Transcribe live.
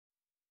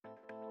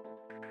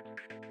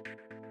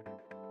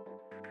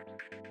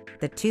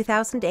the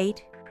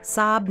 2008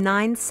 Saab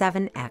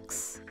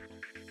 97X.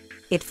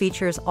 It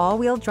features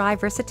all-wheel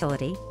drive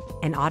versatility,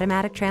 an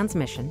automatic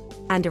transmission,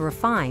 and a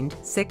refined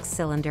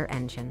 6-cylinder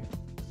engine.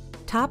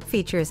 Top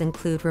features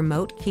include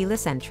remote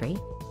keyless entry,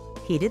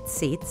 heated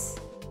seats,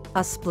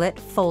 a split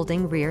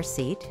folding rear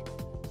seat,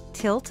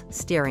 tilt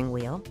steering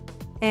wheel,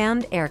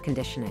 and air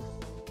conditioning.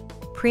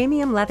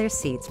 Premium leather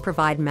seats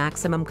provide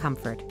maximum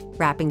comfort,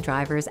 wrapping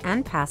drivers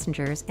and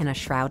passengers in a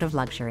shroud of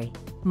luxury.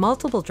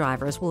 Multiple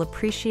drivers will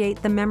appreciate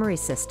the memory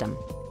system,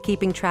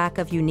 keeping track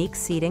of unique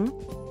seating,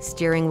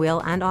 steering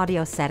wheel and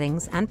audio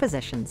settings and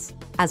positions,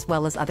 as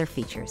well as other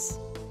features.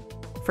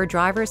 For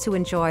drivers who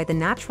enjoy the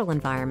natural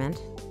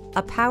environment,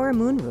 a power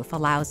moonroof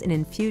allows an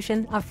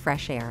infusion of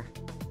fresh air.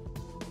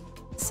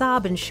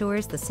 Saab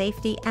ensures the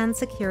safety and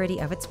security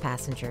of its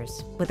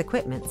passengers with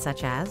equipment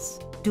such as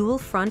dual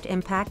front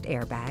impact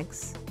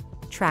airbags,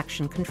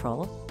 traction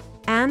control,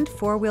 and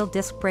 4-wheel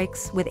disc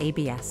brakes with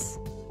ABS.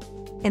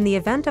 In the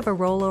event of a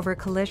rollover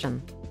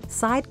collision,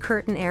 side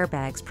curtain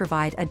airbags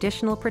provide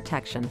additional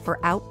protection for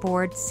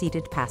outboard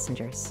seated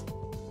passengers.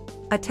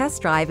 A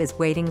test drive is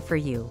waiting for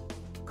you.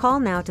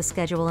 Call now to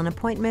schedule an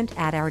appointment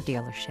at our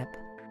dealership.